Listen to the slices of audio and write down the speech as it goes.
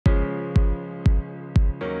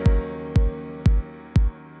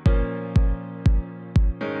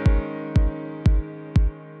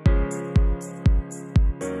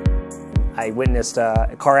I witnessed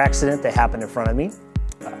a car accident that happened in front of me.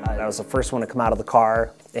 I was the first one to come out of the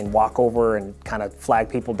car and walk over and kind of flag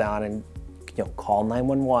people down and call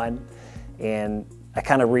 911. And I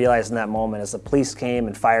kind of realized in that moment as the police came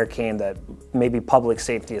and fire came that maybe public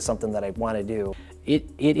safety is something that I want to do.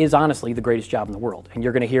 It is honestly the greatest job in the world. And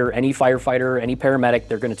you're going to hear any firefighter, any paramedic,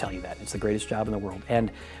 they're going to tell you that. It's the greatest job in the world.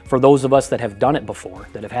 And for those of us that have done it before,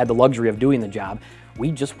 that have had the luxury of doing the job, we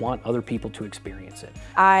just want other people to experience it.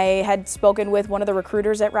 I had spoken with one of the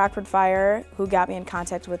recruiters at Rockford Fire who got me in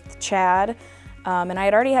contact with Chad. And I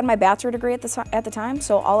had already had my bachelor degree at the time,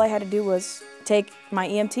 so all I had to do was take my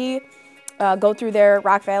EMT, go through their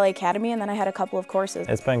Rock Valley Academy, and then I had a couple of courses.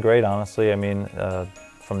 It's been great, honestly. I mean,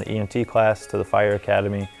 from the EMT class to the Fire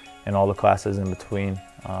Academy and all the classes in between,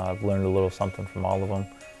 I've learned a little something from all of them,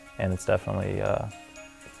 and it's definitely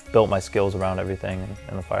built my skills around everything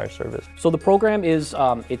in the fire service. So the program is,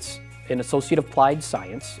 it's an Associate of Applied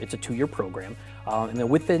Science. It's a 2-year program. And then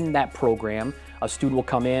within that program, a student will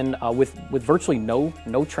come in with virtually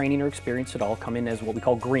no training or experience at all, come in as what we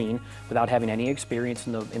call green, without having any experience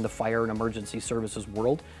in the fire and emergency services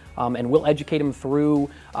world. And we'll educate them through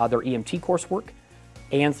their EMT coursework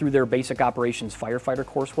and through their basic operations firefighter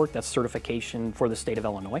coursework. That's certification for the state of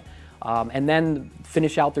Illinois. And then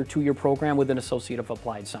finish out their 2-year program with an Associate of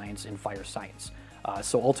Applied Science in Fire Science.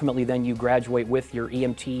 So ultimately then you graduate with your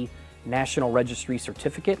EMT National Registry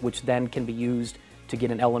Certificate, which then can be used to get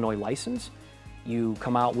an Illinois license. You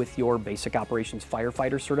come out with your Basic Operations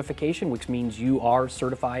Firefighter certification, which means you are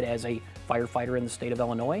certified as a firefighter in the state of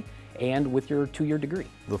Illinois, and with your 2-year degree.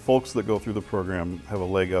 The folks that go through the program have a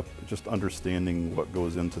leg up just understanding what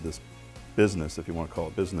goes into this business, if you want to call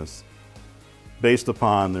it business, based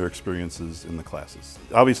upon their experiences in the classes.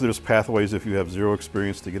 Obviously there's pathways if you have 0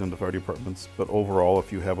 experience to get into fire departments, but overall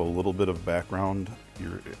if you have a little bit of background,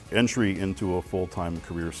 your entry into a full-time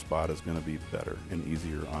career spot is going to be better and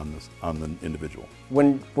easier on the individual.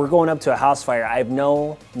 When we're going up to a house fire, I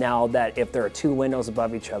know now that if there are 2 windows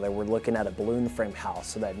above each other, we're looking at a balloon frame house,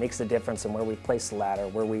 so that makes a difference in where we place the ladder,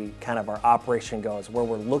 where we kind of our operation goes, where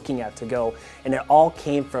we're looking at to go, and it all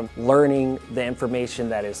came from learning the information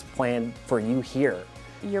that is planned for you here.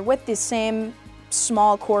 You're with the same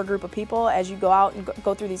small core group of people as you go out and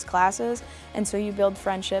go through these classes, and so you build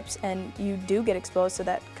friendships and you do get exposed to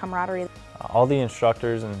that camaraderie. All the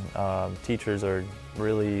instructors and teachers are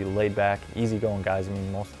really laid back, easygoing guys. I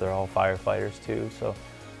mean, they're all firefighters too, so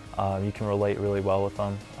you can relate really well with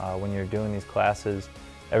them. When you're doing these classes,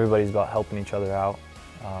 everybody's about helping each other out,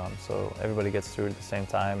 so everybody gets through it at the same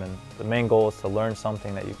time, and the main goal is to learn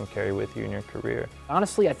something that you can carry with you in your career.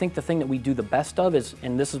 Honestly, I think the thing that we do the best of is,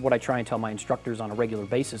 and this is what I try and tell my instructors on a regular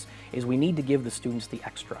basis, is we need to give the students the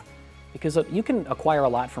extra. Because you can acquire a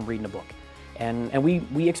lot from reading a book. And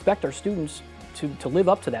we expect our students to live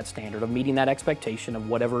up to that standard of meeting that expectation of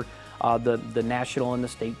whatever the national and the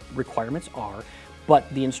state requirements are. But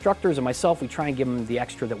the instructors and myself, we try and give them the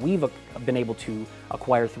extra that we've been able to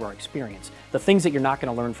acquire through our experience. The things that you're not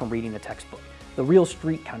going to learn from reading a textbook. The real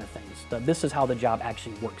street kind of things. This is how the job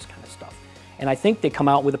actually works kind of stuff. And I think they come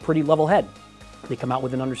out with a pretty level head. They come out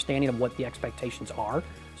with an understanding of what the expectations are.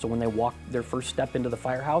 So when they walk their first step into the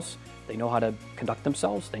firehouse, they know how to conduct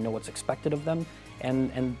themselves, they know what's expected of them,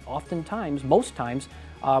 and oftentimes, most times,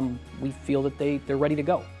 we feel that they're ready to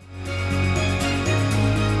go.